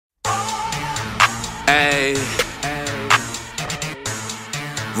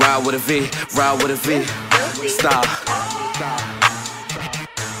Ride with a V, ride with a V. Stop.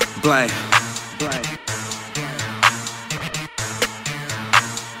 Blank.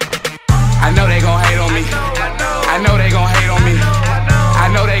 I know they gon' hate on me. I know they gon' hate on me. I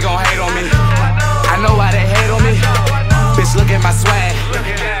know they gon' hate on me. I know why they hate on me. Bitch, look at my swag.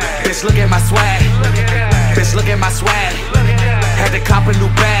 Bitch, look at my swag. Bitch, look at my swag. Had to cop a new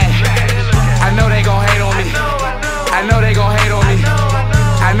bag. I know they gon' hate on me. I know they gon' hate on me.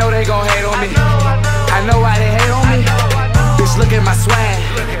 I know they gon' hate on me. I know why they hate on me. Bitch, look at my swag.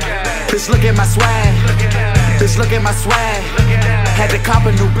 Bitch, look at my swag. Bitch, look at my swag. Had to cop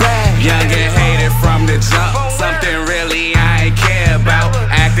a new bag. Young and hated from the jump. Something really I ain't care about.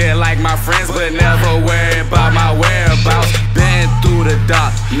 Acted like my friends, but never worried about my whereabouts. Been through the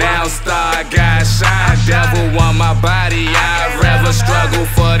dark, now star got shine. Devil want my body, I'd rather struggle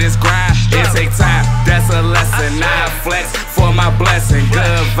for this grind. It take time, that's a lesson. I flex for my blessing.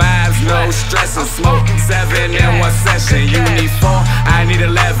 Good vibes, no stressing. Smoke 7 in one session. You need 4, I need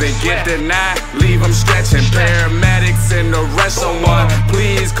 11. Get the 9, leave them stretching. Paramedics in the rush on one,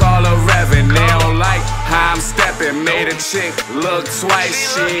 please call a Reverend. They don't like how I'm stepping. Made a chick look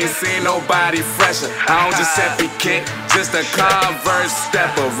twice, she ain't seen nobody fresher. I don't Giuseppe kick, just a Converse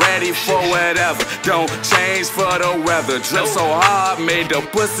stepper. Ready for whatever, don't change for the weather. Drip so hard, made the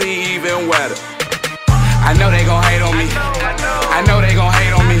pussy even wetter. I know they gon' hate on me. I know they gon'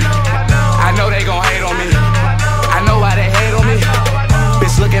 hate on me. I know they gon' hate on me. I know why they hate on me.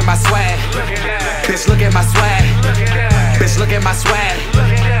 Bitch, look at my swag. Bitch, look at my swag. Bitch, look at my swag.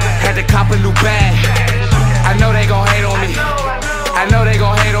 Had to cop a new bag. I know they gon' hate on me. I know they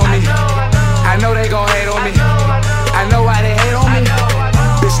gon' hate on me. I know they gon' hate on me. I know why they hate on me.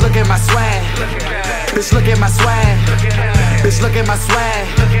 Bitch, look at my swag. Bitch, look at my swag. Bitch, look at my swag.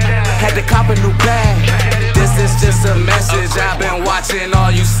 Had to cop a new bag. This is just a message. I've been watching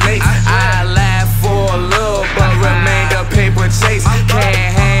all you snakes. I laugh for a little, but remain the paper chase.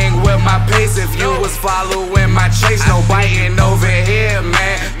 Can't hang with my pace if you was following my chase. No biting over here,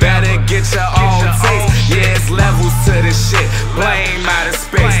 man. Better get your own taste. Yeah, it's levels to this shit. Blame out of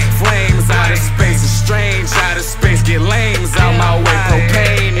space, flames out of space. It's strange out of space. Get lames out my way.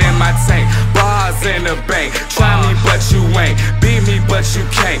 Propane in my tank, bars in the bank. Try me, but you ain't. Beat me, but you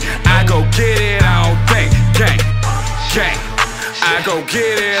can't. I go get it, I don't think. Gang, gang. I go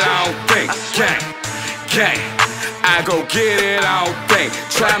get it, I don't think. Gang, gang. I go get it, I don't think.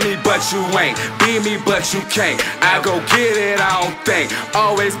 Try me, but you ain't. Beat me, but you can't. I go get it, I don't think.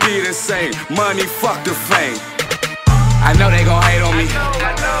 Always be the same. Money, fuck the fame. I know they gon' hate on me.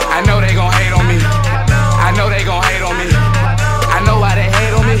 I know they gon' hate on me. I know they gon' hate on me. I know why they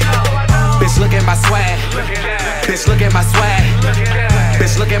hate on me. Bitch, look at my swag. Bitch, look at my swag.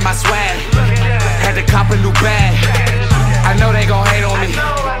 Bitch, look at my swag. Had to cop a new bag. I know they gon' hate on me.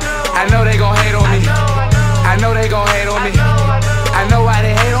 I know they gon' hate on me. I know they gon' hate on me. I know why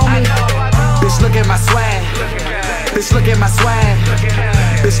they hate on me. Bitch, look at my swag. Bitch, look at my swag.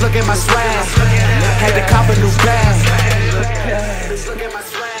 Bitch, look at my swag. Had to cop a new bag. Bitch, look at my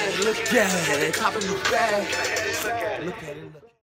swag. Look at it. Cop a new bag. Look at it.